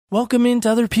Welcome into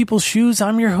Other People's Shoes.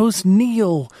 I'm your host,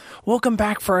 Neil. Welcome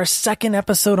back for our second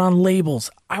episode on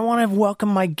labels. I want to welcome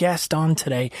my guest on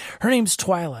today. Her name's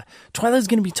Twyla. Twyla's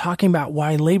going to be talking about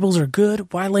why labels are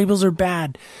good, why labels are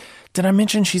bad. Did I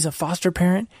mention she's a foster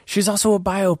parent? She's also a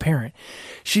bio parent.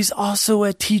 She's also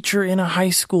a teacher in a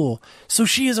high school. So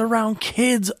she is around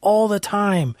kids all the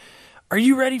time. Are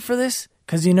you ready for this?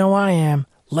 Because you know I am.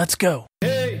 Let's go.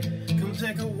 Hey, come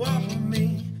take a walk with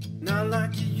me. Not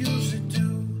like you used to do.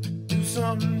 Do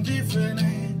something different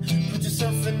and put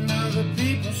yourself in other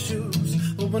people's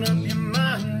shoes. Open up your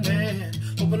mind and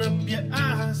open up your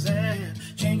eyes and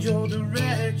change your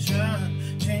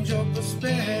direction, change your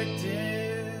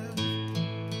perspective.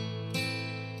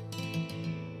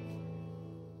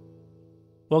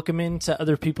 Welcome into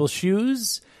Other People's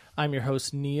Shoes. I'm your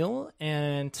host, Neil,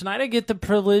 and tonight I get the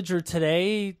privilege, or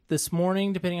today, this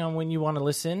morning, depending on when you want to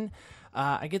listen,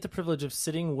 I get the privilege of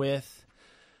sitting with,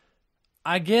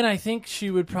 again, I think she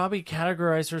would probably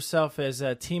categorize herself as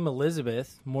Team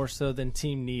Elizabeth, more so than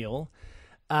Team Neil.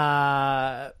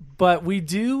 But we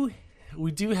do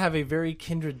have a very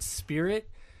kindred spirit.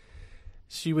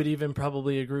 She would even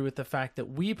probably agree with the fact that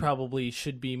we probably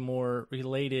should be more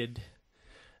related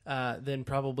than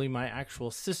probably my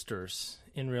actual sisters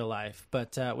in real life.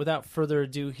 But without further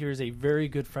ado, here's a very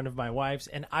good friend of my wife's,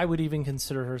 and I would even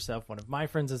consider herself one of my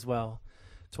friends as well,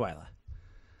 Twyla.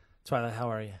 Twyla, how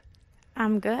are you?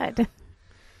 I'm good.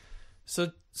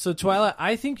 So Twyla,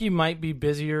 I think you might be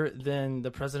busier than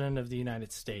the President of the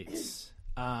United States.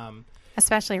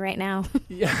 Especially right now.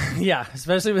 Yeah,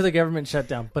 especially with the government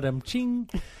shutdown. But ching.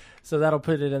 So that'll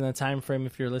put it in the time frame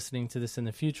if you're listening to this in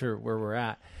the future where we're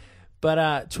at.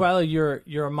 But Twyla,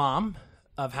 you're a mom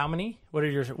of how many? What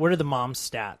are the mom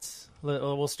stats?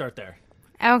 We'll start there.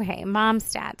 Okay, mom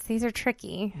stats. These are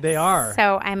tricky. They are.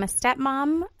 So I'm a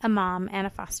stepmom, a mom, and a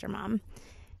foster mom.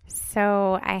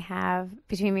 So I have,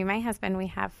 between me and my husband, we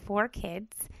have 4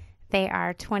 kids. They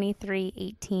are 23,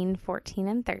 18, 14,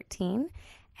 and 13.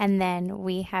 And then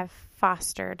we have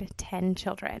fostered 10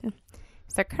 children.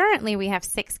 So currently we have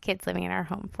 6 kids living in our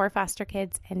home, 4 foster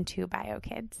kids and 2 bio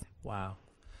kids. Wow.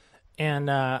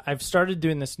 And I've started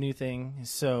doing this new thing,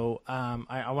 so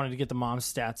I wanted to get the mom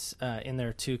stats in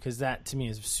there too, because that to me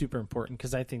is super important,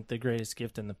 because I think the greatest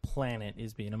gift on the planet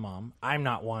is being a mom. I'm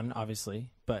not one, obviously,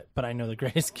 but I know the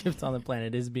greatest gift on the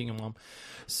planet is being a mom.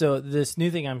 So this new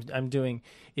thing I'm doing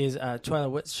is, Twyla,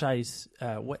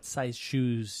 what size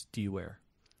shoes do you wear?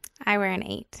 I wear an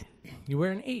 8. You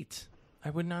wear an 8. I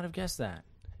would not have guessed that.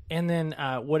 And then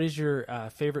what is your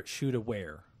favorite shoe to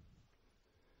wear?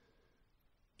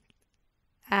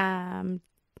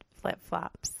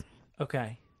 Flip-flops.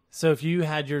 Okay. So if you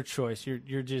had your choice,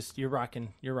 you're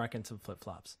rocking some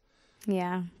flip-flops.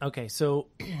 Yeah. Okay. So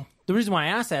the reason why I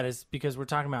asked that is because we're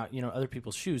talking about, other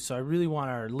people's shoes. So I really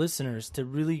want our listeners to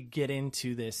really get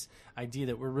into this idea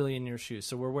that we're really in your shoes.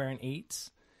 So we're wearing 8s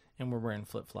and we're wearing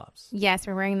flip-flops. Yes,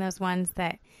 we're wearing those ones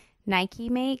that Nike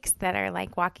makes that are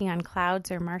like walking on clouds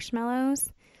or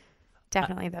marshmallows.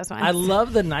 Definitely those ones. I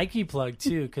love the Nike plug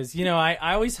too, because I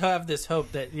always have this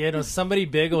hope that somebody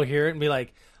big will hear it and be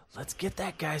like, "Let's get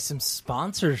that guy some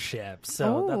sponsorship."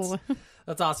 So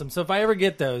that's awesome. So if I ever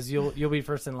get those, you'll be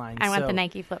first in line. I want the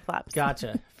Nike flip flops.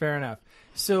 Gotcha. Fair enough.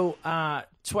 So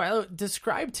Twyla,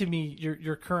 describe to me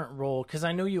your current role, because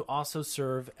I know you also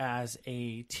serve as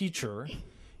a teacher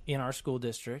in our school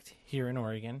district here in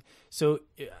Oregon. So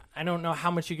I don't know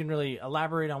how much you can really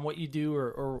elaborate on what you do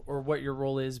or what your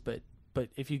role is, but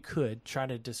if you could, try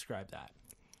to describe that.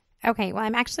 Okay, well,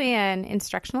 I'm actually an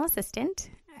instructional assistant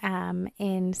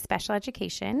in special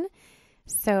education.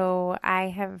 So I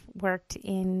have worked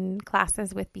in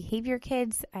classes with behavior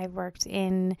kids. I've worked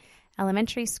in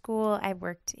elementary school. I've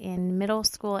worked in middle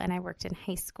school, and I worked in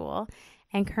high school.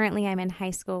 And currently I'm in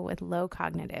high school with low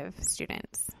cognitive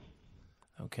students.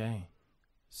 Okay.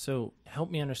 So help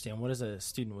me understand, what is a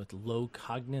student with low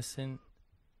cognizant?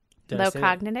 Low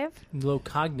cognitive? Low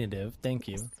cognitive. Thank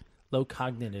you. Low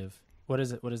cognitive. What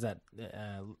is it? What is that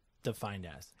defined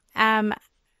as?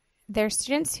 They're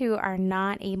students who are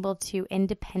not able to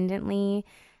independently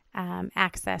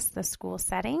access the school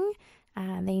setting.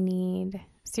 They need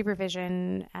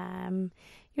supervision.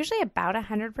 Usually about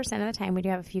 100% of the time. We do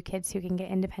have a few kids who can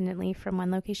get independently from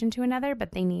one location to another,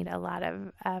 but they need a lot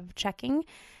of checking.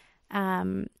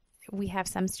 We have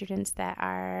some students that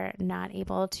are not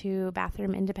able to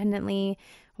bathroom independently.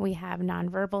 We have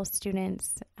nonverbal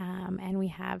students, and we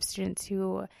have students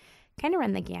who kind of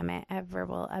run the gamut of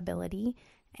verbal ability.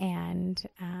 And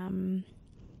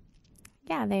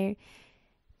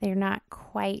they're not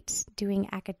quite doing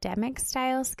academic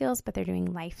style skills, but they're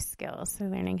doing life skills. So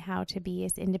learning how to be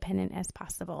as independent as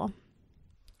possible.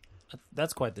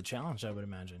 That's quite the challenge, I would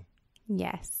imagine.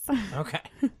 Yes. Okay.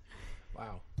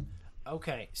 Wow.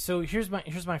 Okay. So here's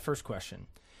my first question.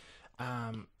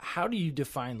 How do you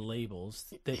define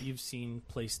labels that you've seen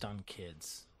placed on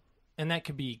kids? And that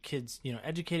could be kids,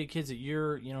 educated kids that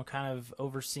you're, kind of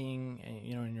overseeing,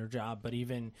 in your job, but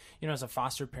even, as a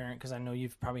foster parent, because I know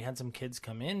you've probably had some kids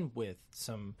come in with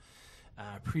some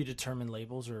predetermined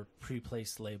labels or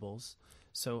pre-placed labels.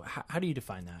 So how do you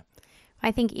define that?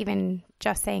 I think even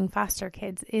just saying foster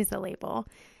kids is a label.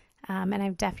 And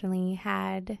I've definitely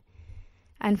had,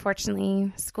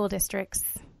 unfortunately, school districts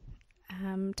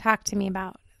talk to me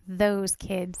about those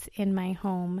kids in my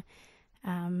home.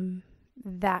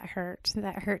 That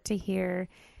hurt to hear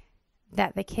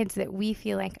that the kids that we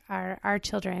feel like are our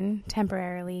children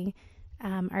temporarily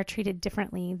are treated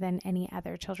differently than any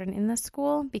other children in the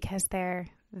school because they're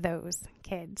those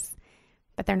kids,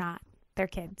 but they're not. They're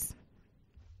kids.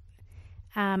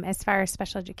 As far as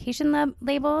special education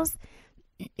labels,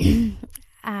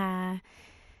 that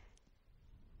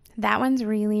one's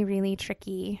really, really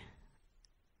tricky.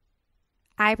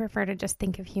 I prefer to just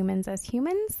think of humans as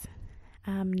humans,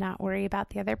 not worry about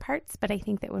the other parts. But I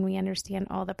think that when we understand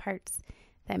all the parts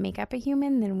that make up a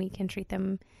human, then we can treat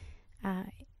them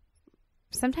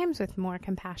sometimes with more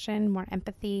compassion, more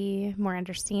empathy, more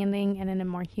understanding, and in a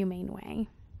more humane way.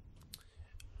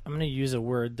 I'm going to use a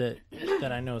word that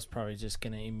I know is probably just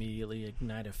going to immediately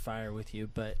ignite a fire with you,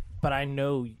 but I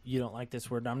know you don't like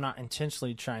this word. I'm not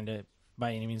intentionally trying to,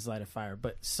 by any means, light a fire,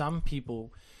 but some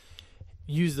people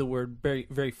use the word very,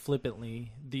 very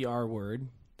flippantly, the R word,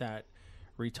 that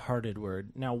retarded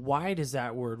word. Now, why does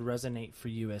that word resonate for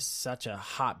you as such a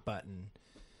hot button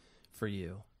for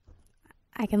you?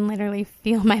 I can literally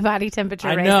feel my body temperature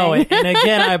I rising. know, and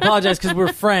again, I apologize because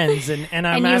we're friends, and I'm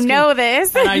and you asking, know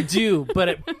this, and I do,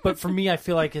 but for me, I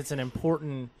feel like it's an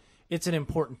important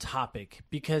topic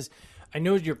because I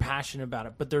know you're passionate about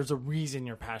it, but there's a reason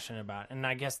you're passionate about it, and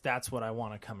I guess that's what I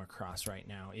want to come across right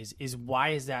now is why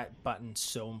is that button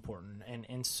so important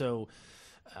and so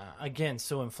again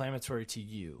so inflammatory to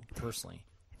you personally?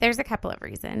 There's a couple of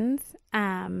reasons.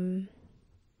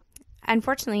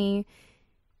 Unfortunately,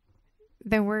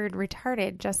 the word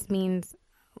retarded just means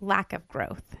lack of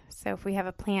growth. So if we have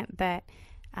a plant that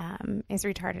is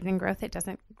retarded in growth, it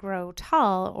doesn't grow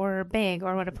tall or big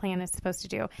or what a plant is supposed to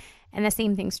do. And the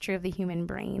same thing's true of the human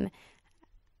brain.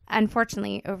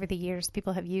 Unfortunately, over the years,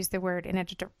 people have used the word in a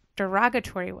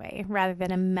derogatory way rather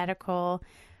than a medical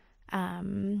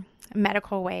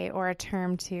way or a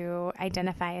term to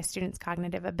identify a student's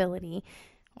cognitive ability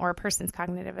or a person's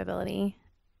cognitive ability.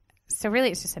 So really,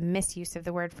 it's just a misuse of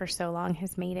the word for so long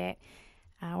has made it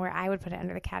where I would put it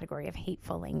under the category of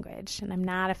hateful language. And I'm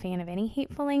not a fan of any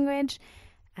hateful language.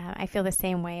 I feel the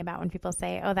same way about when people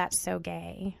say, oh, that's so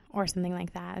gay or something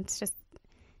like that. It's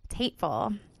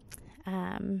hateful.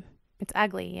 It's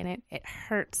ugly and it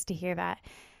hurts to hear that.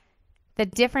 The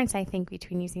difference, I think,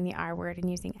 between using the R word and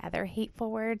using other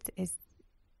hateful words is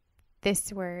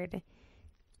this word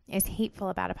is hateful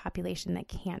about a population that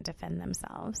can't defend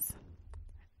themselves.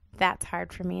 That's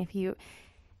hard for me.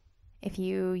 If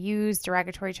you use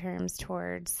derogatory terms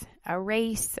towards a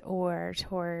race or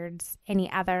towards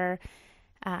any other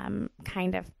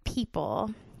kind of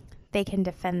people, they can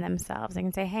defend themselves. They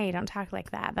can say, hey, don't talk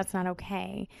like that. That's not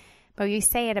okay. But you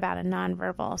say it about a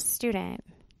nonverbal student,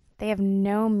 they have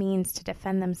no means to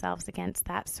defend themselves against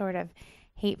that sort of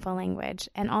hateful language.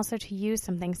 And also to use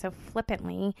something so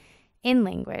flippantly in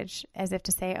language as if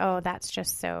to say, oh, that's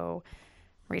just so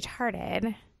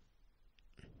retarded.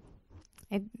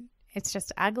 It's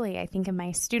just ugly, I think, of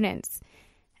my students.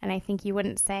 And I think you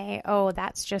wouldn't say, oh,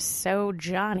 that's just so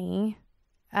Johnny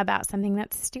about something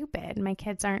that's stupid. My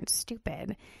kids aren't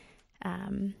stupid.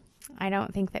 I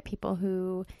don't think that people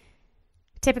who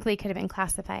typically could have been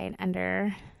classified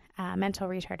under mental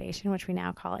retardation, which we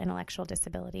now call intellectual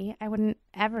disability, I wouldn't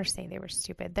ever say they were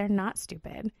stupid. They're not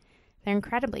stupid. They're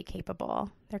incredibly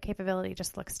capable. Their capability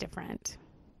just looks different.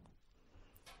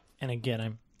 And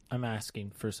again, I'm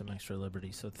asking for some extra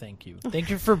liberty, so thank you. Thank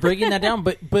you for breaking that down.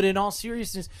 But in all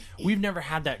seriousness, we've never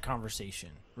had that conversation,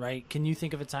 right? Can you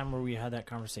think of a time where we had that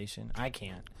conversation? I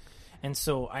can't. And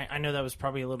so I know that was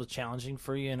probably a little challenging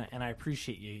for you, and I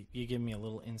appreciate you giving me a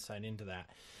little insight into that.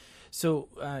 So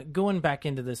going back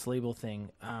into this label thing,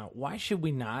 why should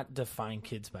we not define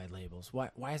kids by labels?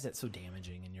 Why is that so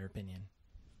damaging, in your opinion?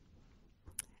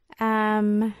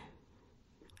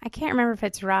 I can't remember if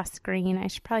it's Ross Green. I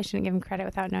probably shouldn't give him credit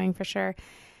without knowing for sure.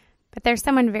 But there's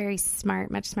someone very smart,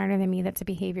 much smarter than me, that's a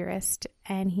behaviorist.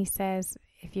 And he says,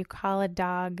 if you call a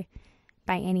dog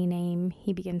by any name,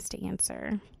 he begins to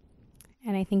answer.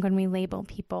 And I think when we label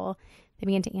people, they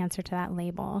begin to answer to that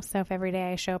label. So if every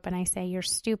day I show up and I say, you're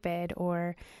stupid,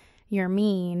 or you're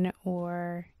mean,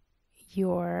 or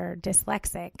you're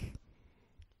dyslexic,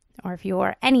 or if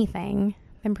you're anything,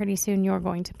 then pretty soon you're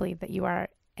going to believe that you are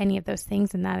any of those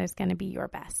things, and that is going to be your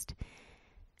best.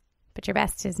 But your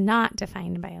best is not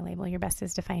defined by a label. Your best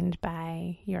is defined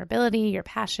by your ability, your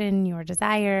passion, your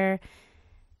desire,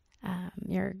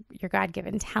 your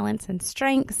God-given talents and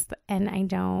strengths. And I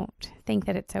don't think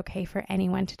that it's okay for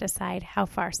anyone to decide how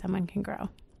far someone can grow.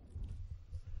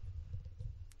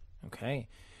 Okay.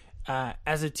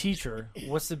 As a teacher,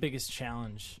 what's the biggest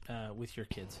challenge with your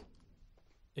kids,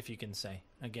 if you can say?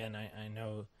 Again, I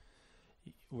know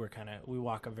we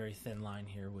walk a very thin line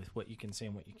here with what you can say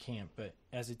and what you can't, but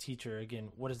as a teacher, again,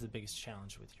 what is the biggest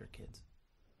challenge with your kids?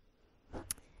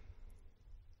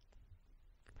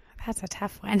 That's a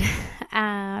tough one.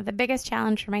 The biggest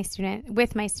challenge for my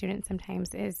students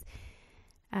sometimes is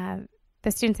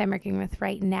the students I'm working with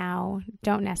right now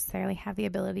don't necessarily have the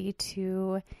ability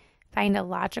to find a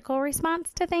logical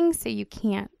response to things, so you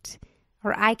can't,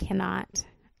 or I cannot,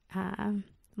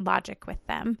 logic with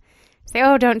them. Say,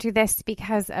 oh, don't do this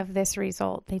because of this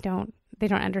result. They don't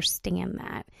understand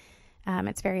that.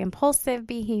 It's very impulsive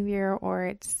behavior, or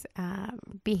it's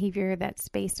behavior that's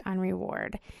based on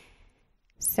reward.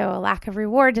 So a lack of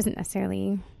reward doesn't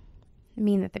necessarily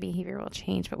mean that the behavior will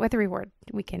change, but with a reward,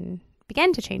 we can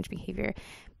begin to change behavior,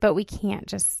 but we can't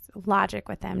just logic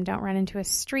with them. Don't run into a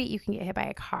street. You can get hit by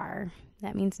a car.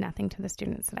 That means nothing to the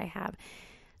students that I have.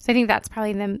 So I think that's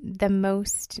probably the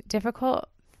most difficult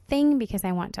thing, because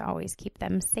I want to always keep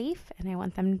them safe, and I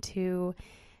want them to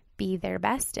be their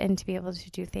best and to be able to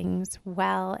do things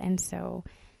well. And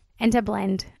to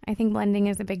blend. I think blending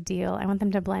is a big deal. I want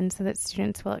them to blend so that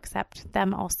students will accept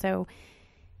them also,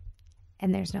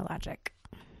 and there's no logic.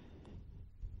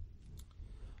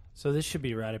 So this should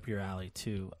be right up your alley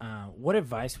too. What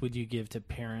advice would you give to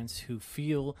parents who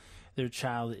feel their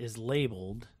child is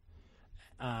labeled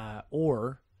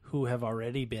or who have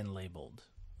already been labeled?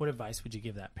 What advice would you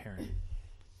give that parent?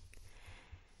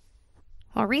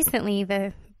 Well, recently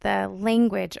the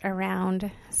language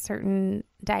around certain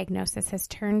diagnosis has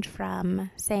turned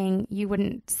from saying, you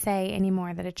wouldn't say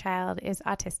anymore that a child is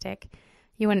autistic.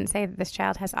 You wouldn't say that this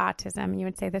child has autism. You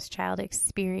would say this child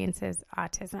experiences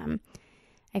autism.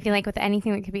 I feel like with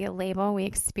anything that could be a label, we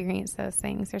experience those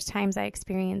things. There's times I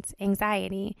experience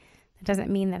anxiety. That doesn't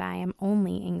mean that I am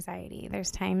only anxiety. There's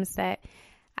times that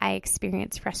I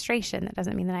experience frustration. That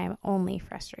doesn't mean that I am only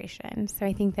frustration. So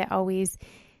I think that always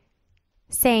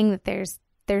saying that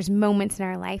there's moments in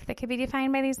our life that could be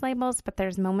defined by these labels, but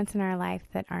there's moments in our life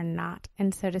that are not.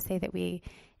 And so to say that we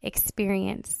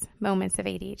experience moments of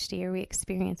ADHD, or we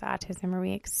experience autism, or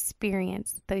we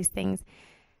experience those things,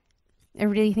 I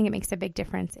really think it makes a big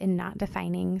difference in not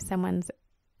defining someone's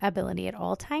ability at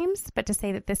all times, but to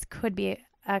say that this could be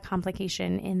a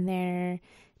complication in their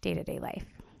day-to-day life.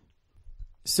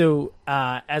 So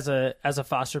as a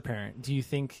foster parent, do you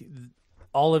think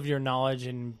all of your knowledge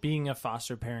in being a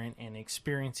foster parent and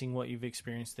experiencing what you've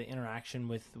experienced, the interaction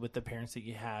with the parents that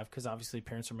you have, because obviously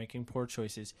parents are making poor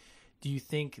choices, do you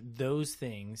think those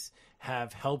things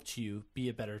have helped you be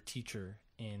a better teacher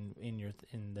in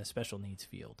the special needs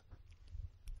field?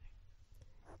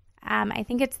 I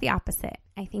think it's the opposite.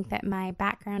 I think that my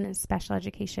background in special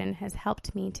education has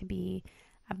helped me to be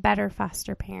a better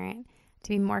foster parent, to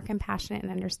be more compassionate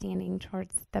and understanding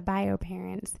towards the bio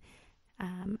parents.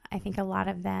 I think a lot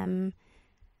of them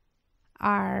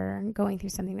are going through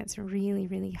something that's really,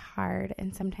 really hard,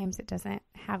 and sometimes it doesn't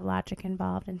have logic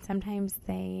involved, and sometimes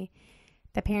the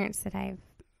parents that I've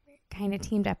kind of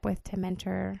teamed up with to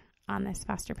mentor on this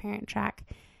foster parent track,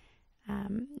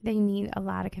 they need a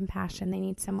lot of compassion. They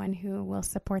need someone who will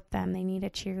support them. They need a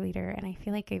cheerleader, and I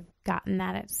feel like I've gotten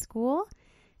that at school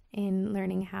in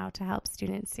learning how to help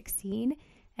students succeed,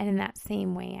 and in that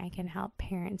same way I can help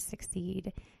parents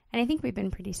succeed. And I think we've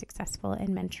been pretty successful in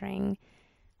mentoring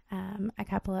a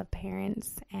couple of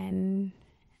parents and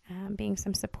being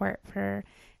some support for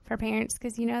parents,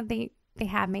 because, you know, they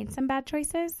have made some bad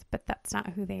choices, but that's not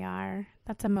who they are.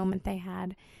 That's a moment they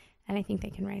had, and I think they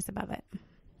can rise above it.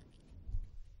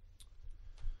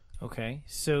 Okay,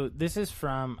 so this is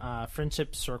from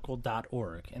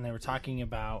friendshipcircle.org, and they were talking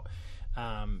about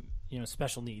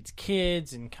special needs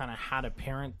kids and kind of how to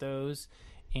parent those,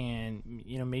 and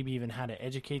maybe even how to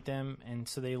educate them. And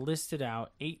so they listed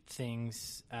out 8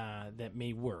 things that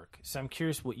may work. So I'm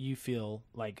curious what you feel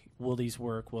like. Will these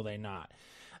work? Will they not?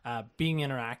 Being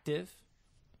interactive.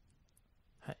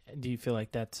 Do you feel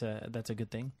like that's a good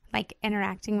thing? Like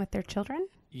interacting with their children?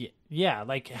 Yeah,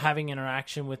 like having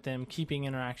interaction with them, keeping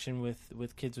interaction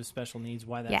with kids with special needs.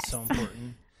 Why that's so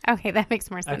important. Okay, that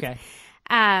makes more sense. Okay.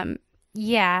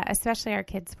 Yeah, especially our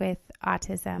kids with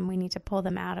autism, we need to pull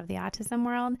them out of the autism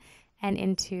world and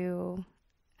into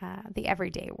the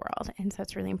everyday world. And so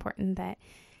it's really important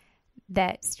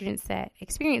that students that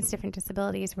experience different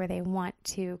disabilities where they want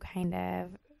to kind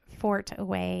of fort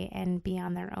away and be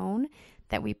on their own,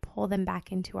 that we pull them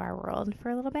back into our world for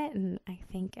a little bit. And I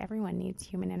think everyone needs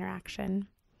human interaction.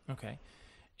 Okay.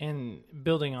 And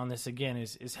building on this again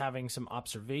is having some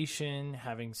observation,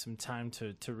 having some time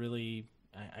to really,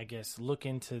 I guess, look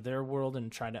into their world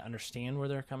and try to understand where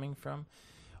they're coming from.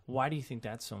 Why do you think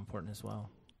that's so important as well?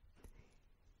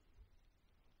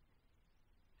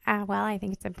 Well, I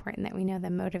think it's important that we know the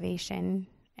motivation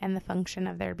and the function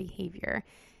of their behavior.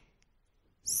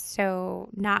 So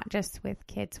not just with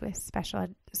kids with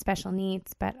special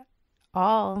needs, but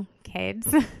all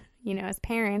kids, as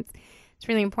parents, it's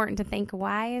really important to think,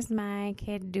 why is my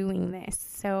kid doing this?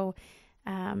 So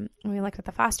when we look at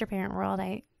the foster parent world,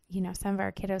 some of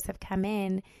our kiddos have come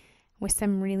in with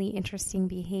some really interesting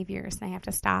behaviors, and I have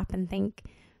to stop and think,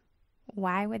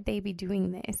 why would they be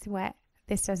doing this?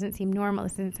 This doesn't seem normal.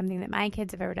 This isn't something that my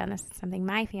kids have ever done. This is something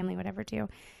my family would ever do.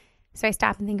 So I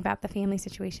stop and think about the family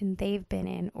situation they've been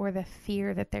in, or the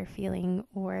fear that they're feeling,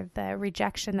 or the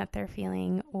rejection that they're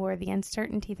feeling, or the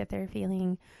uncertainty that they're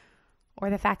feeling, or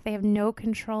the fact they have no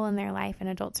control in their life and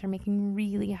adults are making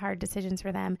really hard decisions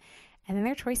for them. And then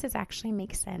their choices actually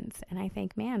make sense. And I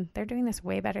think, man, they're doing this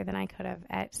way better than I could have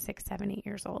at 6, 7, 8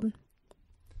 years old.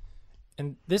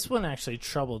 And this one actually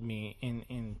troubled me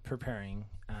in preparing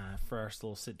for our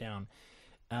little sit down,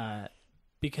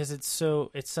 because it's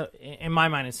so in my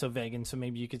mind it's so vague, and so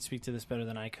maybe you could speak to this better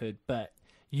than I could. But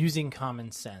using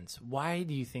common sense, why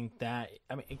do you think that?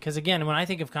 I mean, because again, when I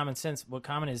think of common sense, what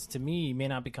common is to me may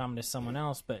not be common to someone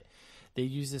else, but they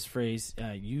use this phrase,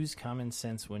 use common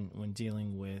sense when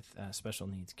dealing with special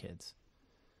needs kids.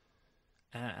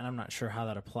 And I'm not sure how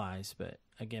that applies, but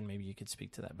again, maybe you could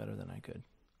speak to that better than I could.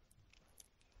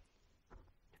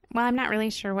 Well, I'm not really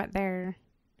sure what they're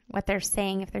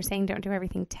saying. If they're saying don't do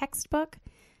everything textbook,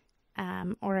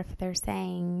 or if they're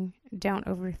saying don't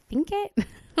overthink it,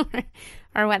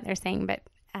 or what they're saying. But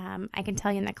I can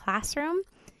tell you in the classroom,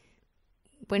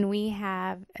 when we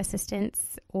have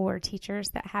assistants or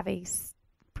teachers that have a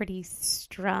pretty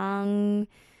strong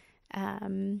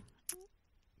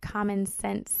common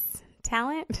sense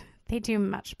talent, they do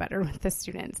much better with the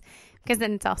students, because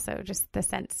then it's also just the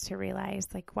sense to realize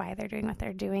like why they're doing what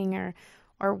they're doing,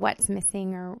 or what's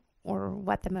missing, or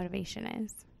what the motivation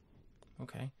is.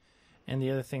 Okay. And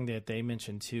the other thing that they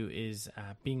mentioned too is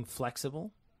being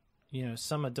flexible.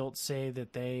 Some adults say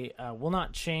that they will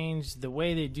not change the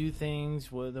way they do things,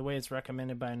 the way it's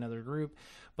recommended by another group,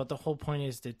 but the whole point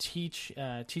is to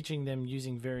teaching them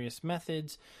using various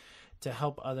methods to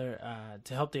help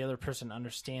the other person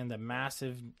understand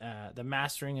the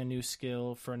mastering a new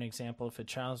skill. For an example, if a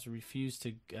child's refused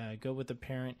to go with the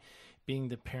parent, bring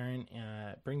the parent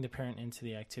into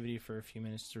the activity for a few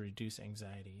minutes to reduce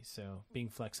anxiety. So being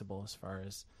flexible as far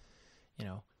as,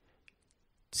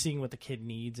 seeing what the kid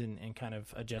needs and kind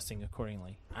of adjusting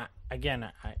accordingly. I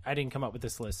didn't come up with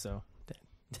this list, so.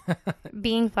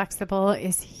 Being flexible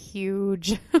is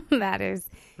huge. That is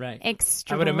right.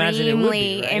 Extremely I would imagine it would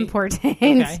be, right? important.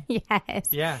 Okay. Yes.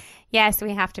 Yeah. Yes,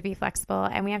 we have to be flexible,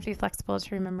 and we have to be flexible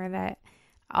to remember that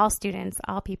all students,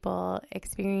 all people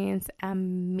experience a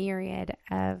myriad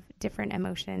of different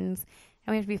emotions,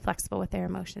 and we have to be flexible with their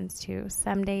emotions too.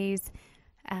 Some days,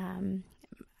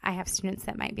 I have students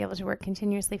that might be able to work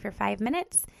continuously for 5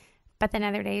 minutes, but then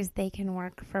other days they can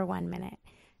work for 1 minute.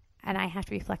 And I have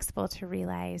to be flexible to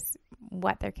realize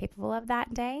what they're capable of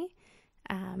that day.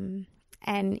 And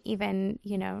even,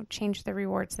 change the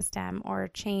reward system, or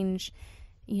change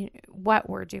what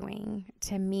we're doing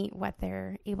to meet what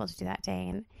they're able to do that day.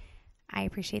 And I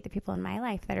appreciate the people in my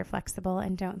life that are flexible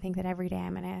and don't think that every day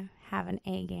I'm going to have an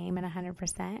A game and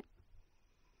 100%.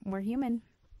 We're human.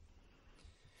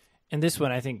 And this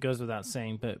one I think goes without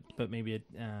saying, but maybe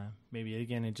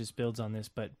again it just builds on this.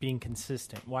 But being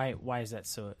consistent, why is that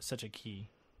such a key?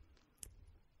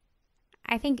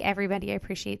 I think everybody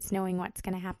appreciates knowing what's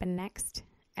going to happen next,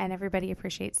 and everybody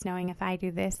appreciates knowing if I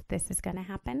do this, this is going to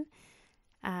happen.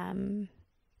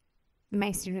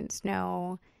 My students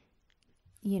know,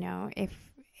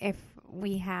 if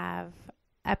we have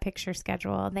a picture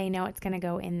schedule, they know it's going to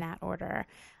go in that order.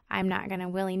 I'm not going to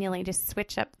willy-nilly just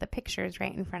switch up the pictures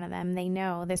right in front of them. They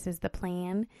know this is the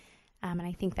plan. And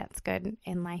I think that's good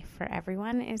in life for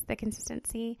everyone, is the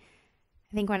consistency.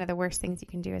 I think one of the worst things you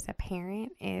can do as a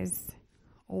parent is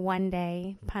one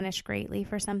day punish greatly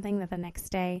for something, that the next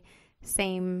day,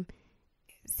 same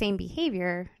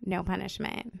behavior, no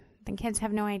punishment. then kids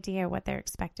have no idea what they're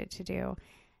expected to do.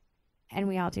 And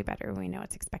we all do better when we know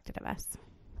what's expected of us.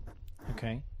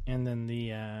 Okay. And then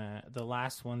the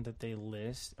last one that they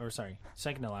list, or sorry,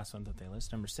 second to last one that they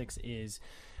list, number 6 is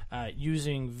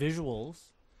using visuals,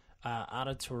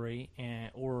 auditory,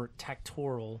 or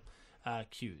tactile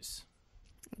cues.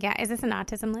 Yeah. Is this an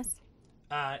autism list?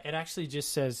 It actually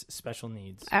just says special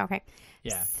needs. Oh, okay.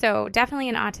 Yeah. So definitely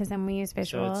in autism, we use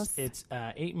visuals. So it's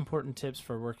 8 important tips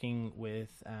for working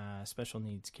with special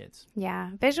needs kids.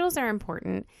 Yeah. Visuals are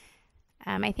important.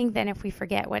 I think then if we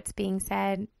forget what's being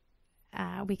said,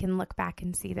 we can look back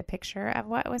and see the picture of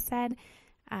what was said.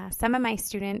 Some of my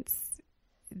students,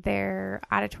 their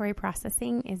auditory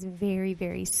processing is very,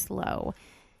 very slow.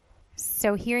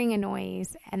 So hearing a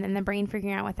noise and then the brain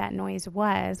figuring out what that noise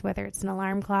was, whether it's an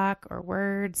alarm clock or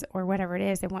words or whatever it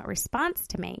is, and what response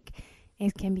to make,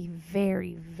 it can be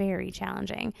very, very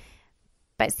challenging.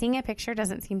 But seeing a picture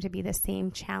doesn't seem to be the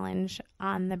same challenge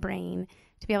on the brain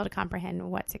to be able to comprehend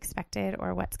what's expected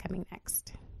or what's coming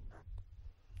next.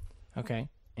 Okay.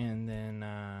 And then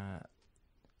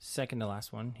second to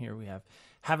last one here we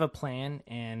have a plan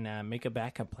and make a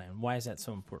backup plan. Why is that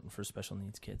so important for special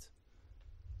needs kids?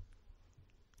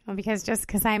 Well, because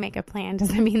I make a plan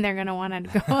doesn't mean they're going to want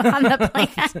to go on the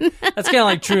plan. That's kind of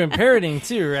like true in parenting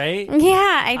too, right?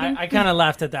 Yeah. I kind of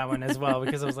laughed at that one as well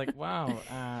because I was like, wow,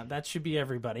 that should be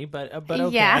everybody. But okay,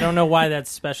 yeah. I don't know why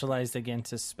that's specialized again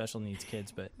to special needs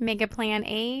kids. But make a plan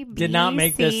A, B, did not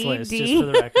make C, this list, D. just for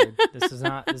the record. This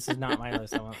is not my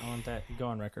list. I want that to go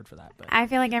on record for that. But I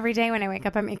feel like every day when I wake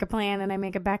up, I make a plan and I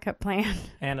make a backup plan.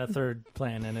 And a third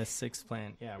plan and a sixth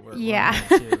plan. Yeah. We're on that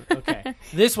too. Okay.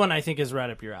 This one I think is right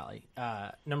up your alley.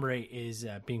 Number 8 is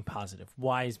being positive.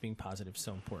 Why is being positive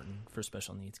so important for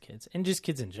special needs kids and just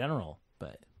kids in general,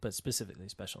 but specifically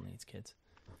special needs kids?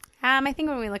 I think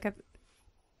when we look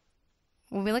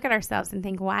at ourselves and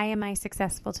think, why am I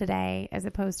successful today as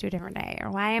opposed to a different day, or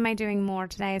why am I doing more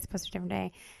today as opposed to a different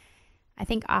day? I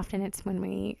think often it's when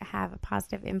we have a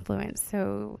positive influence.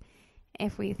 So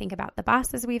if we think about the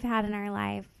bosses we've had in our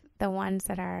life, the ones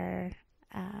that are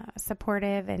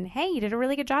supportive and, hey, you did a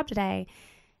really good job today,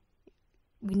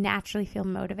 we naturally feel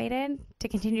motivated to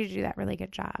continue to do that really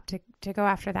good job, to go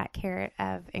after that carrot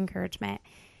of encouragement.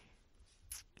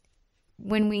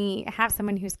 When we have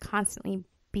someone who's constantly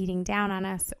beating down on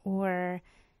us, or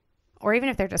even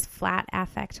if they're just flat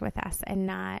affect with us and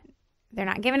they're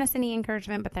not giving us any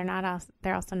encouragement, but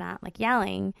they're also not like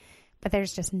yelling, but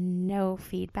there's just no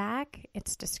feedback,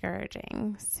 it's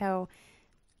discouraging. So,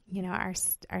 our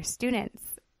students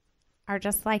are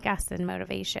just like us in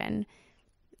motivation.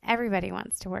 Everybody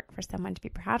wants to work for someone to be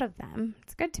proud of them.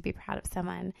 It's good to be proud of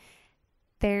someone.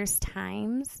 There's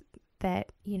times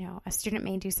that, a student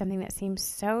may do something that seems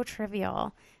so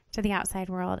trivial to the outside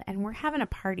world, and we're having a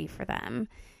party for them.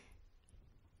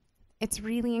 It's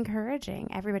really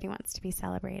encouraging. Everybody wants to be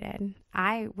celebrated.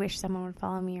 I wish someone would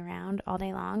follow me around all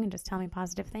day long and just tell me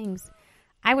positive things.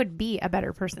 I would be a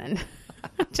better person.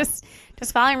 just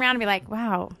following around and be like,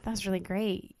 wow, that was really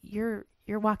great. You're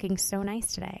walking so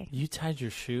nice today. You tied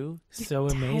your shoe so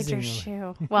amazing. Tied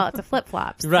your shoe. Well, it's a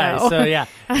flip-flop. Right. So yeah,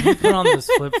 you put on those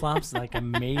flip-flops, like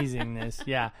amazingness.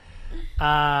 Yeah.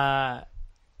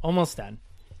 Almost done.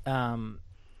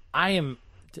 I am,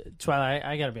 Twyla,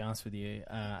 I got to be honest with you.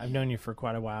 I've known you for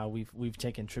quite a while. We've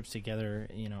taken trips together.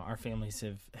 Our families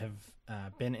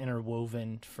have been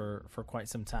interwoven for quite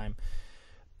some time.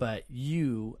 But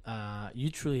you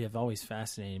truly have always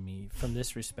fascinated me from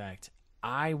this respect.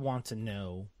 I want to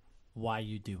know why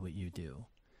you do what you do.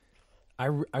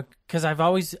 Because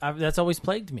that's always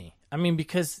plagued me. I mean,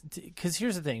 because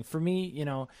here's the thing. For me,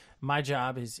 my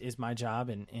job is my job,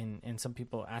 and some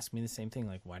people ask me the same thing,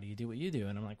 like, why do you do what you do?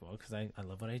 And I'm like, well, because I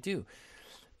love what I do.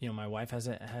 My wife has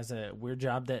a weird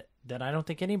job that I don't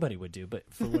think anybody would do, but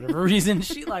for whatever reason,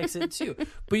 she likes it too.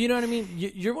 But you know what I mean?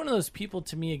 You're one of those people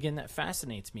to me, again, that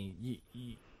fascinates me.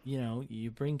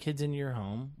 You bring kids into your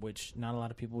home, which not a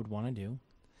lot of people would want to do.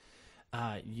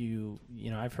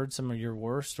 I've heard some of your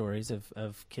war stories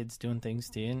of kids doing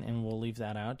things to you, and we'll leave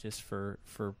that out just for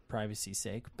privacy's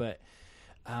sake. But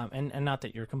and not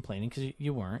that you're complaining, because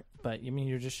you weren't, but I mean,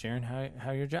 you're just sharing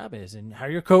how your job is and how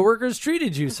your coworkers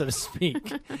treated you, so to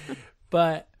speak.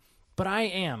 But I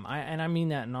am, and I mean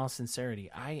that in all sincerity.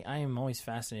 I am always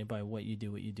fascinated by what you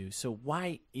do. So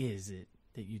why is it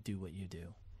that you do what you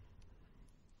do?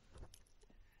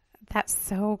 That's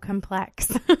so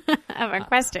complex of a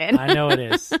question. I know it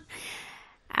is.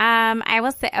 I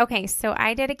will say, okay, so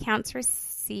I did accounts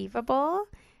receivable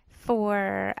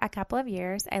for a couple of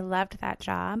years. I loved that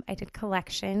job. I did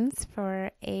collections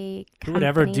for a company. Who would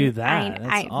ever do that?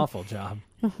 That's an awful job.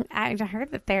 I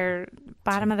heard that they're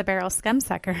bottom of the barrel scum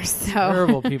suckers. So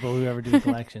terrible people who ever do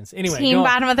collections. Anyway, team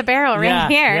bottom of the barrel right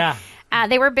here. Yeah.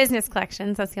 They were business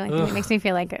collections. That's the only thing that makes me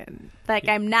feel like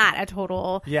I'm not a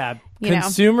total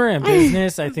consumer and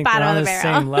business. I think they're on the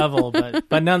barrel. same level,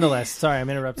 but nonetheless. Sorry, I'm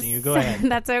interrupting you. Go ahead.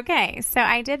 That's okay. So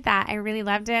I did that. I really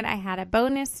loved it. I had a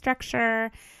bonus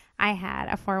structure. I had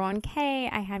a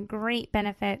 401k. I had great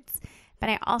benefits, but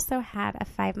I also had a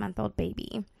 5-month-old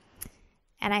baby.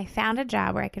 And I found a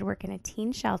job where I could work in a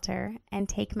teen shelter and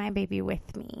take my baby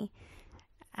with me.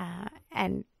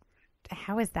 And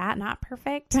how is that not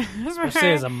perfect?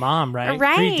 Especially as a mom, right?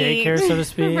 Right. Free daycare, so to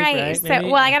speak. Right.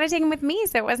 So, I got to take him with me.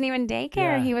 So it wasn't even daycare.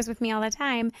 Yeah. He was with me all the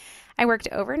time. I worked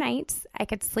overnights. I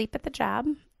could sleep at the job.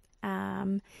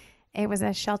 It was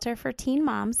a shelter for teen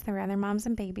moms. There were other moms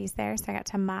and babies there. So I got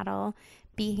to model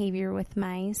behavior with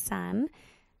my son.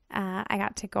 I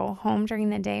got to go home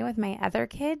during the day with my other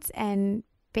kids and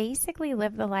basically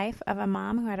live the life of a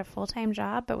mom who had a full-time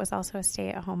job but was also a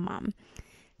stay-at-home mom.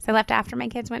 So I left after my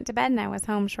kids went to bed, and I was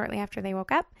home shortly after they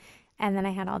woke up, and then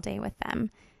I had all day with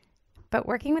them. But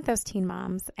working with those teen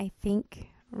moms, I think,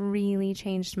 really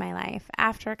changed my life.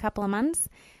 After a couple of months,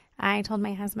 I told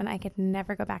my husband I could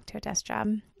never go back to a desk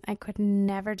job. I could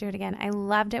never do it again. I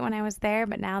loved it when I was there,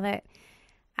 but now that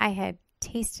I had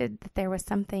tasted that there was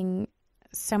something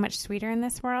so much sweeter in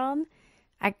this world,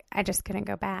 I just couldn't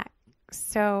go back.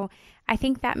 So I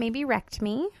think that maybe wrecked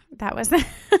me. That was the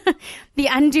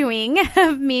undoing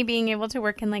of me being able to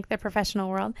work in like the professional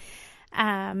world.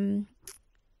 But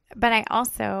I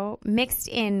also mixed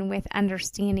in with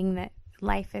understanding that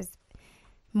life is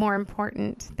more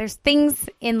important. There's things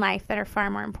in life that are far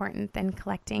more important than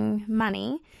collecting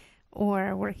money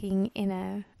or working in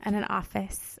an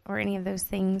office or any of those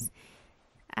things.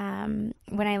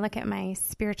 When I look at my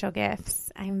spiritual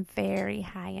gifts, I'm very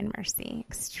high in mercy,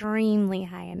 extremely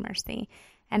high in mercy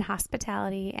and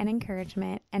hospitality and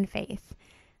encouragement and faith.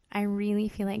 I really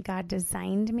feel like God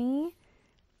designed me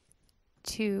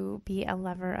to be a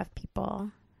lover of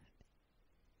people.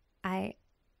 I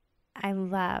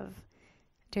love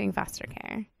doing foster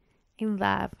care. I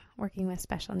love working with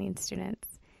special needs students.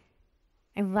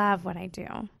 I love what I do.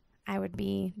 I would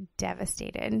be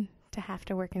devastated to have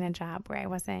to work in a job where I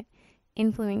wasn't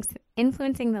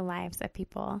influencing the lives of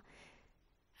people.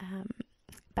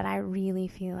 But I really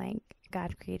feel like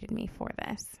God created me for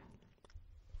this.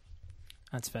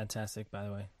 That's fantastic, by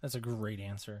the way. That's a great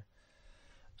answer.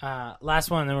 Last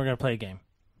one, and then we're going to play a game.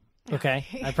 Okay?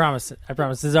 I promise.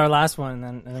 This is our last one,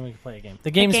 and then we can play a game.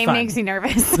 The game fun. Makes you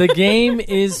nervous. The game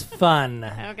is fun.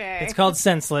 Okay. It's called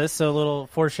Senseless, so a little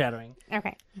foreshadowing.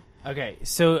 Okay,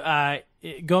 so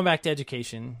going back to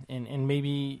education, and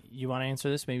maybe you want to answer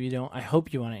this, maybe you don't. I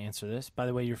hope you want to answer this. By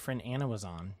the way, your friend Anna was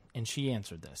on, and she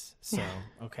answered this. So,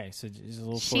 okay, so just a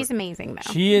little. She's amazing,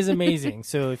 though. She is amazing.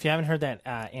 So if you haven't heard that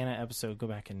Anna episode, go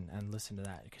back and listen to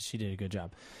that because she did a good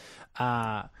job.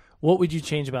 What would you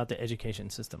change about the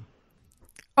education system?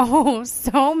 Oh,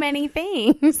 so many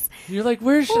things. You're like,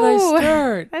 where should I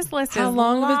start? This list How is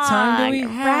long of a time do we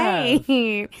have?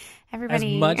 Right.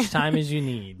 Everybody, as much time as you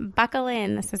need. Buckle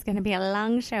in. This is going to be a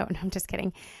long show. No, I'm just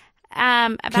kidding.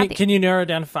 Can you narrow it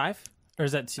down to 5, or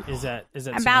is that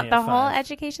about the whole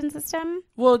education system?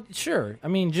 Well, sure. I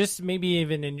mean, just maybe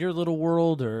even in your little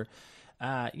world, or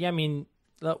I mean,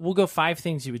 we'll go 5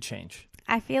 things you would change.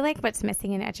 I feel like what's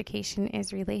missing in education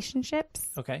is relationships.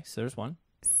 Okay, so there's one.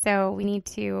 So we need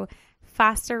to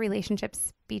foster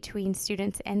relationships between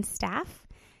students and staff.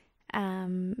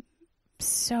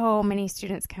 So many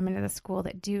students come into the school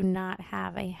that do not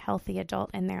have a healthy adult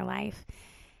in their life,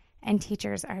 and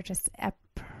teachers are just a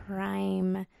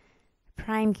prime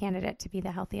candidate to be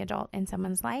the healthy adult in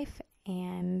someone's life.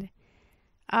 And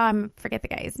forget the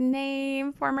guy's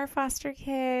name, former foster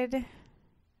kid.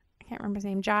 I can't remember his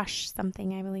name. Josh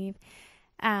something, I believe.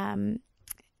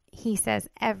 He says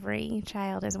every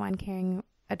child is one caring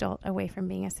adult away from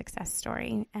being a success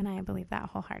story, and I believe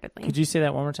that wholeheartedly. Could you say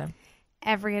that one more time?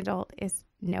 Every adult is,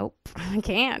 nope, I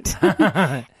can't.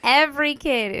 Every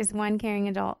kid is one caring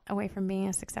adult away from being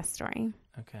a success story.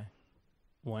 Okay.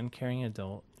 One caring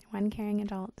adult. One caring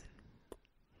adult.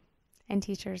 And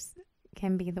teachers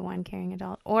can be the one caring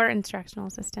adult, or instructional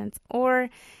assistants, or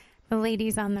the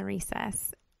ladies on the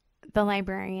recess, the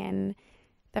librarian,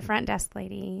 the front desk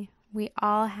lady. We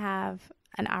all have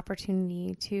an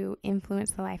opportunity to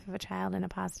influence the life of a child in a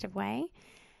positive way.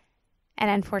 And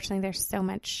unfortunately, there's so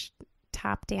much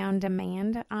top-down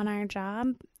demand on our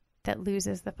job that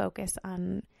loses the focus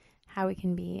on how we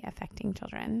can be affecting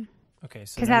children. Okay.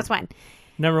 So because that's one.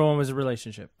 Number 1 was a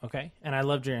relationship. Okay. And I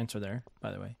loved your answer there,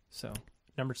 by the way. So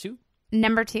number 2?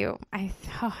 Number 2, I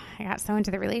got so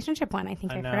into the relationship one. I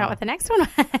think I know. forgot what the next one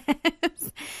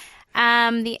was.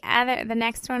 The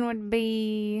next one would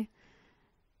be,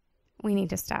 we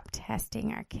need to stop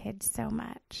testing our kids so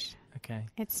much. Okay.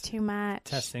 It's too much.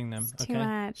 Testing them. It's okay. too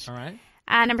much. All right.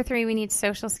 Number 3, we need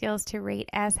social skills to rate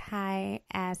as high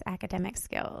as academic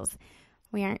skills.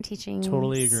 We aren't teaching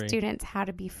students how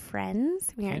to be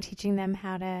friends. We aren't teaching them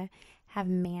how to have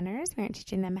manners. We aren't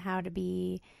teaching them how to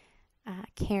be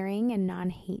caring and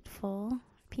non-hateful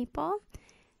people.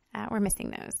 We're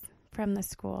missing those from the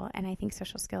school, and I think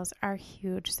social skills are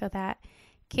huge. So that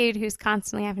kid who's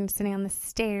constantly having to sit on the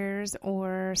stairs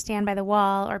or stand by the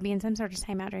wall or be in some sort of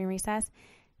timeout during recess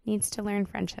needs to learn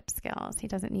friendship skills. He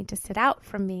doesn't need to sit out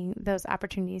from being those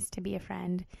opportunities to be a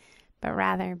friend, but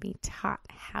rather be taught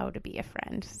how to be a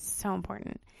friend. So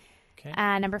important. Okay.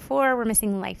 Number 4, we're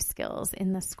missing life skills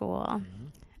in the school.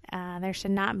 Mm-hmm. There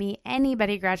should not be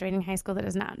anybody graduating high school that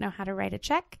does not know how to write a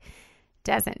check,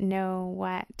 doesn't know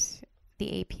what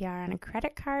the APR on a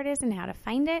credit card is and how to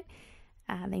find it.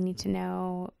 They need to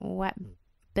know what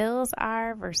bills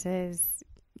are versus,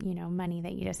 money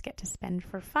that you just get to spend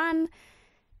for fun.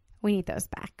 We need those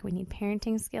back. We need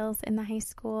parenting skills in the high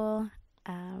school.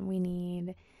 We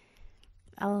need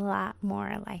a lot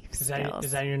more life skills.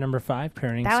 Is that your number 5,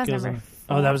 parenting that skills? Was number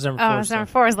 4. Oh, that was number 4. Oh, it was number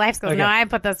 4 is life skills. Okay. No, I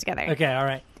put those together. Okay, all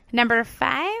right. Number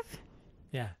 5,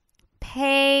 Yeah.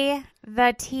 pay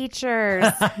the teachers.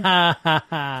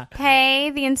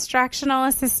 Pay the instructional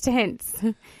assistants.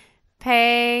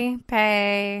 Pay.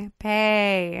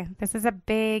 This is a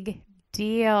big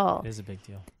deal. It is a big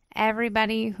deal.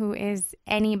 Everybody who is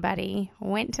anybody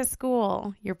went to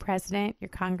school. Your president, your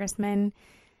congressman,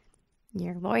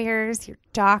 your lawyers, your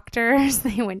doctors.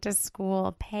 They went to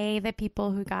school. Pay the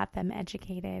people who got them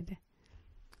educated.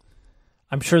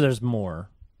 I'm sure there's more,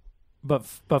 but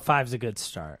 5's a good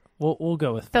start. We'll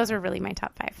go with 5. Those are really my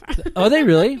top 5. Oh, they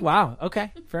really? Wow.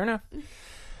 Okay, fair enough.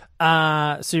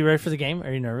 So you ready for the game?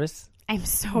 Are you nervous? I'm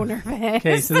so nervous.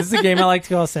 Okay, so this is a game I like to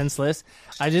call Senseless.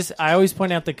 I always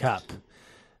point out the cup.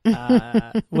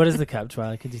 What is the cup,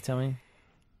 Twyla? Could you tell me?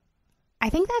 I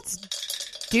think that's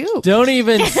Duke. Don't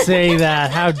even say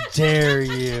that. How dare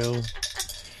you?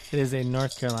 It is a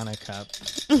North Carolina cup.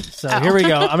 So Here we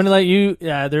go. I'm going to let you.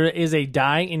 There is a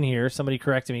die in here. Somebody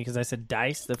corrected me because I said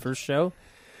dice the first show,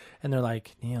 and they're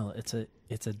like, Neil, it's a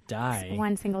die. It's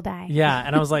one single die. Yeah,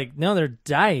 and I was like, no, they're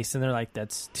dice, and they're like,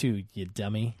 that's 2, you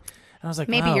dummy. And I was like,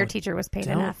 maybe wow, your teacher was paid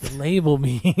don't enough. Label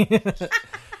me.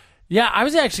 Yeah, I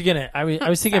was actually gonna. I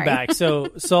was thinking back.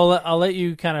 So I'll let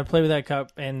you kind of play with that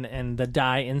cup and the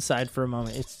die inside for a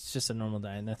moment. It's just a normal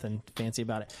die, nothing fancy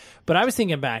about it. But I was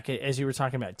thinking back as you were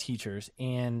talking about teachers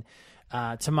and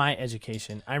to my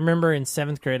education. I remember in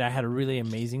 7th grade, I had a really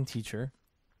amazing teacher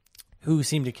who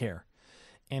seemed to care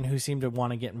and who seemed to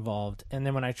want to get involved. And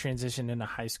then when I transitioned into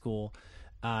high school,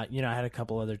 I had a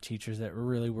couple other teachers that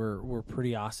really were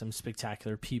pretty awesome,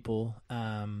 spectacular people.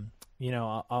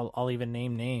 I'll even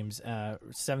name names.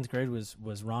 7th grade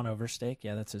was Ron Overstake.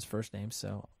 Yeah, that's his first name.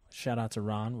 So shout out to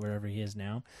Ron, wherever he is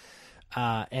now.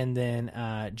 And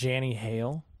then Jannie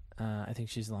Hale. I think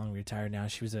she's long retired now.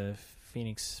 She was a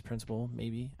Phoenix principal,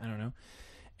 maybe. I don't know.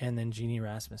 And then Jeannie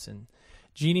Rasmussen.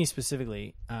 Jeannie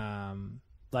specifically, I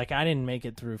didn't make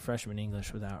it through freshman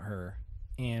English without her.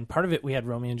 And part of it, we had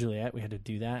Romeo and Juliet. We had to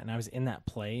do that. And I was in that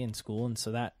play in school. And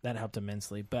so that helped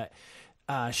immensely. But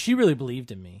she really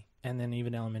believed in me. And then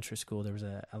even elementary school, there was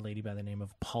a lady by the name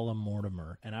of Paula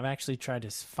Mortimer. And I've actually tried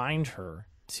to find her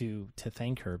to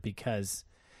thank her because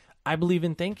I believe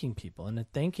in thanking people and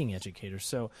thanking educators.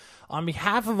 So on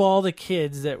behalf of all the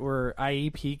kids that were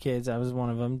IEP kids, I was one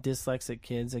of them, dyslexic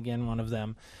kids, again, one of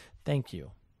them, thank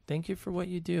you. Thank you for what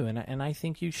you do. And I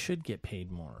think you should get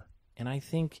paid more. And I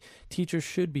think teachers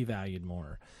should be valued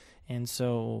more. And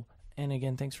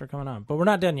again, thanks for coming on. But we're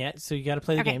not done yet, so you got to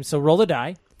play the game. So roll the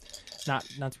die. Not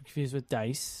to be confused with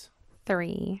dice.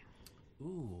 3.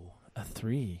 Ooh, a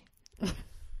 3.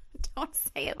 Don't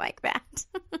say it like that.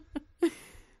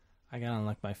 I got to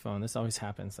unlock my phone. This always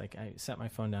happens. Like I set my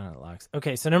phone down and it locks.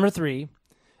 Okay, so number 3. Do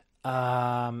you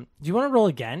want to roll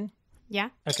again? Yeah.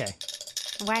 Okay.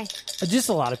 Why? Just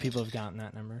a lot of people have gotten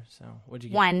that number. So what'd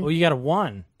you get? 1. Oh, you got a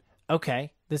 1.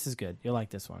 Okay, this is good. You'll like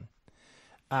this one.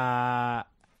 How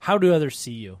do others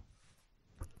see you?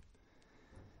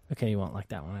 Okay, you won't like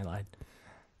that one. I lied.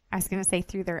 I was going to say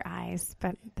through their eyes,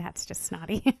 but that's just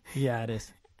snotty. Yeah, it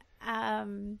is.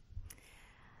 I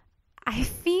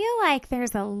feel like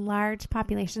there's a large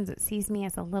population that sees me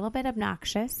as a little bit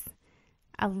obnoxious,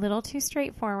 a little too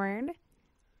straightforward,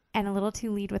 and a little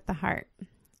too lead with the heart.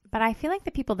 But I feel like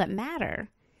the people that matter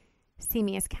see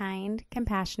me as kind,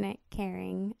 compassionate,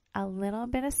 caring, a little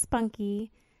bit of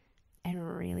spunky,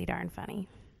 and really darn funny.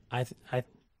 I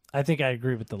think I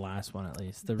agree with the last one at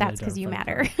least. That's because you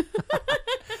matter.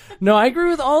 No, I agree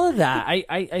with all of that.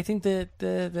 I think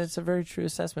that's a very true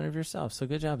assessment of yourself. So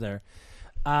good job there.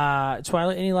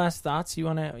 Twyla, any last thoughts you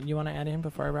wanna add in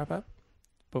before I wrap up?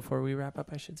 Before we wrap up,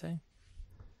 I should say.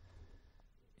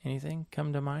 Anything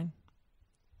come to mind?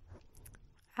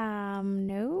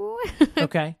 No.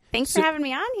 Okay. Thanks for having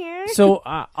me on here. So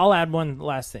I'll add one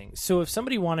last thing. So if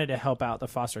somebody wanted to help out the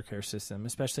foster care system,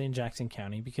 especially in Jackson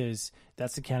County, because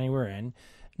that's the county we're in.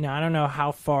 Now, I don't know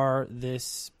how far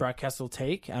this broadcast will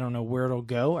take. I don't know where it'll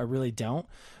go. I really don't.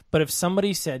 But if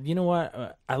somebody said, you know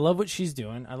what, I love what she's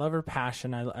doing. I love her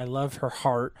passion. I love her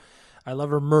heart. I love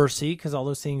her mercy, because all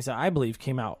those things that I believe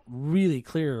came out really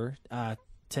clear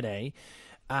today.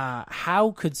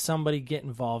 How could somebody get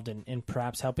involved in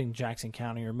perhaps helping Jackson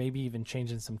County, or maybe even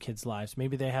changing some kids' lives?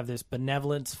 Maybe they have this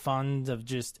benevolence fund of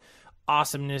just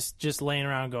awesomeness just laying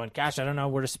around going, gosh, I don't know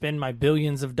where to spend my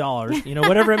billions of dollars,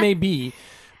 whatever it may be.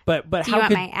 But do you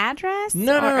want my address?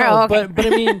 No. Oh, okay. But I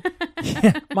mean,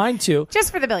 mine too.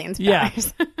 Just for the billions of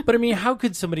dollars. But I mean, how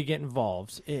could somebody get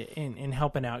involved in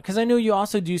helping out? Because I know you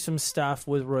also do some stuff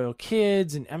with Royal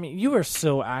Kids, and I mean, you are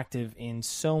so active in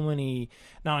so many,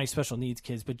 not only special needs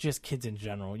kids, but just kids in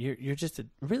general. You're just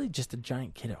really just a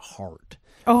giant kid at heart.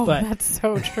 Oh, that's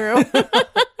so true.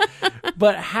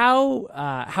 But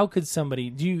how could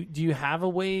somebody, do you have a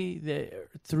way that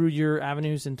through your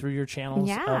avenues and through your channels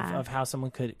of how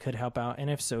someone could help out? And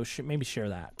if so, maybe share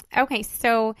that. Okay,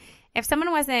 so if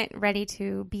someone wasn't ready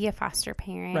to be a foster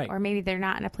parent, right, or maybe they're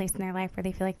not in a place in their life where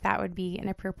they feel like that would be an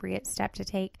appropriate step to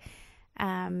take,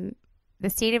 the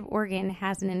state of Oregon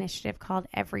has an initiative called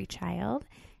Every Child.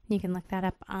 You can look that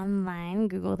up online,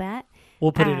 Google that.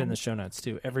 We'll put it in the show notes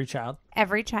too. Every Child.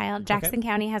 Every Child. Jackson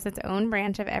County has its own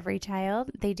branch of Every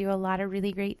Child. They do a lot of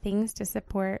really great things to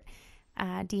support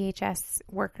DHS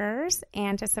workers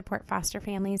and to support foster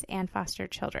families and foster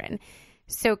children.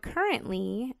 So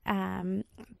currently,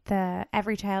 the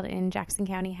Every Child in Jackson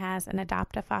County has an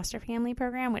Adopt a Foster Family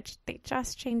program, which they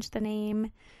just changed the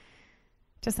name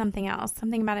to something else,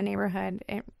 something about a neighborhood.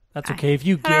 That's okay if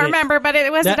you get it. I don't remember, but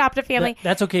it was Adopt a Family.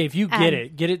 That's okay if you get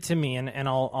it. Get it to me, and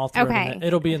I'll throw it in.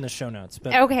 It'll be in the show notes.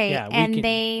 But yeah,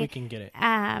 we can get it.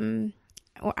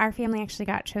 Our family actually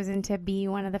got chosen to be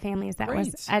one of the families that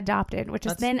was adopted, which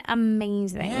has been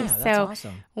amazing. Yeah, that's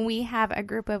awesome. We have a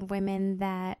group of women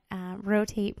that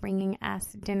rotate bringing us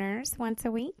dinners once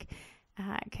a week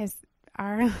because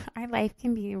our life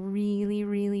can be really,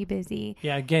 really busy.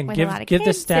 Yeah, again, give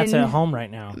the stats at home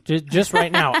right now. Just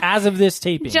right now, as of this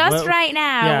taping. Right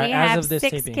now, we have 6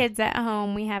 taping. kids at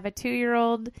home. We have a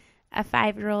 2-year-old, a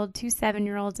 5-year-old, 2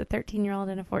 7-year-olds, a 13-year-old,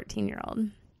 and a 14-year-old.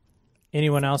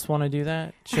 Anyone else want to do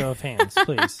that? Show of hands,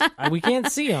 please. We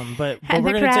can't see them, but we're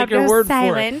the going to take your goes word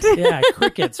silent. for it. Yeah,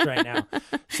 crickets right now.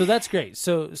 So that's great.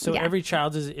 So Yeah. Every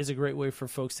Child is a great way for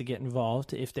folks to get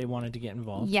involved if they wanted to get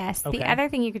involved. Yes. Okay. The other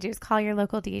thing you could do is call your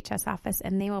local DHS office,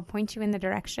 and they will point you in the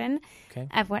direction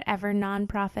of whatever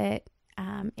nonprofit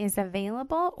is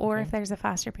available, or if there's a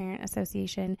foster parent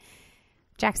association.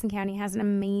 Jackson County has an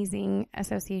amazing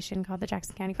association called the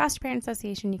Jackson County Foster Parent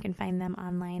Association. You can find them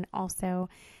online also.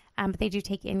 But they do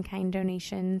take in-kind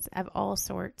donations of all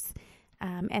sorts.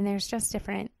 And there's just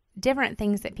different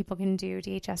things that people can do.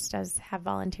 DHS does have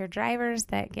volunteer drivers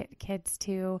that get kids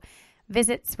to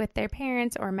visits with their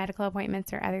parents or medical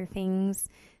appointments or other things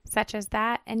such as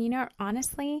that. And,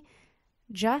 honestly,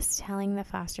 just telling the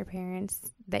foster parents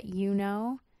that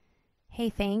hey,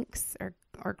 thanks,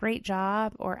 or great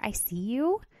job, or I see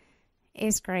you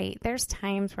is great. There's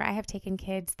times where I have taken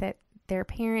kids that their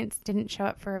parents didn't show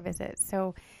up for a visit.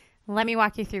 So let me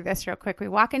walk you through this real quick. We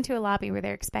walk into a lobby where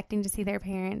they're expecting to see their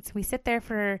parents. We sit there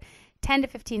for 10 to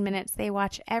 15 minutes. They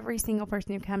watch every single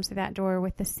person who comes through that door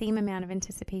with the same amount of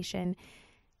anticipation.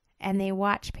 And they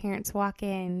watch parents walk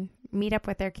in, meet up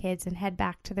with their kids, and head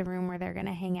back to the room where they're going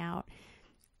to hang out.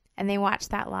 And they watch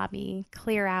that lobby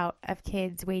clear out of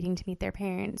kids waiting to meet their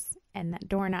parents and that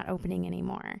door not opening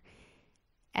anymore.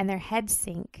 And their heads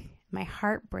sink. My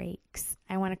heart breaks.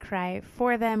 I want to cry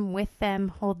for them, with them,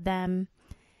 hold them.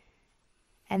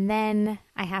 And then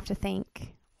I have to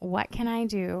think, what can I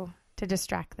do to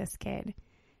distract this kid?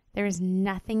 There is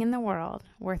nothing in the world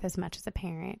worth as much as a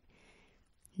parent.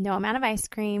 No amount of ice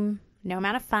cream, no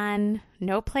amount of fun,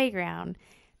 no playground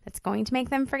that's going to make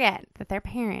them forget that their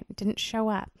parent didn't show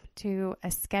up to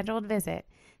a scheduled visit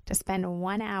to spend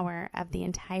 1 hour of the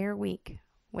entire week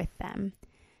with them,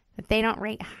 that they don't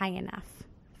rate high enough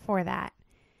for that.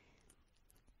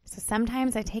 So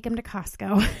sometimes I take them to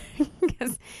Costco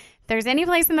because if there's any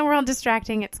place in the world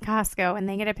distracting, it's Costco, and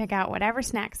they get to pick out whatever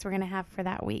snacks we're going to have for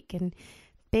that week. And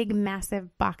big,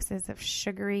 massive boxes of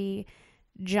sugary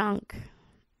junk.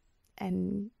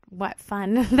 And what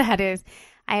fun that is.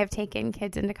 I have taken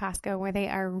kids into Costco where they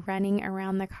are running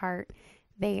around the cart.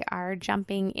 They are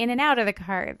jumping in and out of the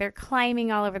cart. They're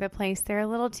climbing all over the place. They're a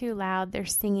little too loud. They're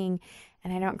singing.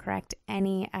 And I don't correct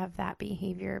any of that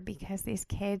behavior because these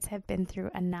kids have been through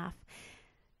enough.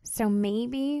 So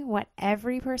maybe what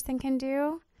every person can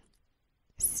do,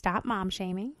 stop mom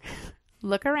shaming,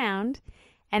 look around,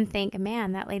 and think,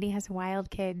 man, that lady has wild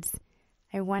kids.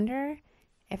 I wonder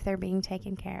if they're being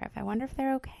taken care of. I wonder if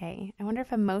they're okay. I wonder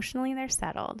if emotionally they're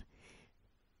settled.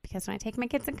 Because when I take my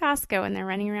kids to Costco and they're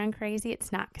running around crazy,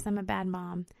 it's not because I'm a bad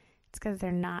mom. It's because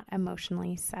they're not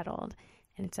emotionally settled.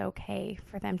 And it's okay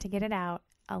for them to get it out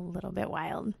a little bit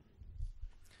wild.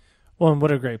 Well, and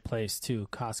what a great place, too,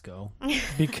 Costco,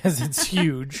 because it's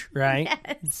huge, right?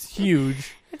 Yes. It's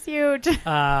huge. It's huge.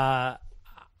 I'm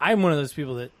one of those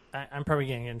people that I'm probably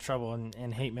getting in trouble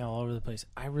and hate mail all over the place.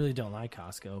 I really don't like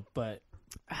Costco, but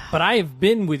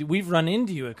we've run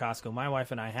into you at Costco, my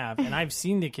wife and I have, and I've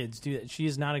seen the kids do that. She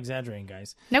is not exaggerating,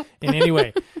 guys. Nope. In any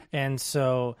way. And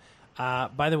so,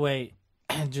 by the way,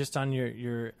 just on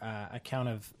your account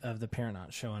of the parent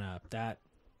not showing up,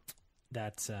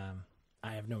 that's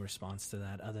I have no response to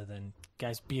that other than,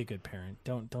 guys, be a good parent.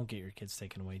 Don't get your kids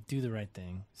taken away. Do the right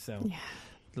thing. So,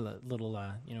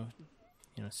 little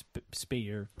spay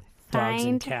your dogs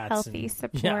and cats. Find healthy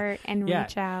support and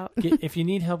reach out. If you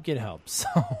need help, get help.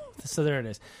 So there it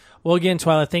is. Well, again,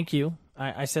 Twyla, thank you.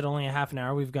 I said only a half an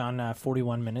hour. We've gone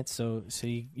 41 minutes, so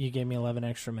you gave me 11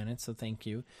 extra minutes, so thank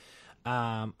you.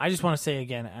 I just want to say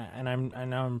again, and I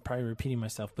know I'm probably repeating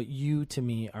myself, but you to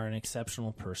me are an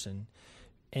exceptional person,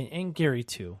 and Gary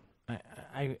too.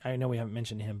 I know we haven't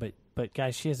mentioned him, but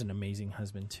guys, she has an amazing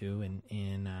husband too,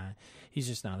 and he's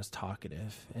just not as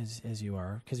talkative as you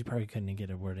are, because he probably couldn't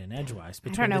get a word in edgewise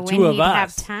between the two of us.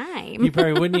 Have time. He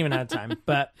probably wouldn't even have time.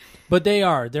 But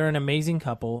they're an amazing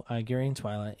couple, Gary and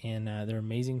Twyla, and they're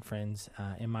amazing friends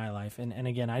in my life. And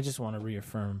again, I just want to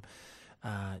reaffirm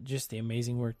just the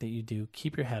amazing work that you do.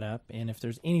 Keep your head up, and if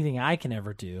there's anything I can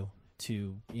ever do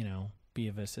to be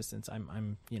of assistance,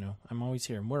 I'm always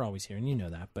here, and we're always here, and you know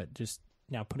that. But just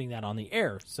now putting that on the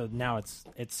air, so now it's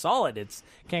solid. It's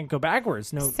can't go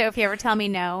backwards. No. So if you ever tell me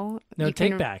no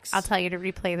take backs. I'll tell you to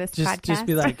replay this podcast. Just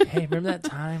be like, hey, remember that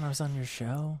time I was on your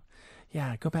show?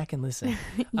 Yeah, go back and listen.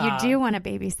 You do want to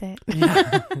babysit.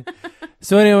 Yeah.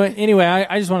 So anyway,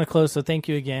 I just want to close. So thank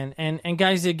you again, and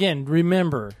guys, again,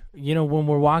 remember, when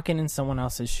we're walking in someone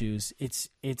else's shoes,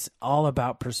 it's all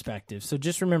about perspective. So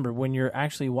just remember, when you're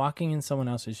actually walking in someone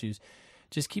else's shoes,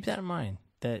 just keep that in mind.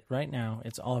 That right now,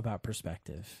 it's all about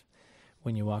perspective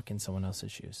when you walk in someone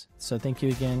else's shoes. So thank you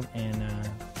again, and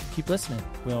keep listening.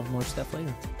 We'll have more stuff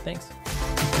later. Thanks.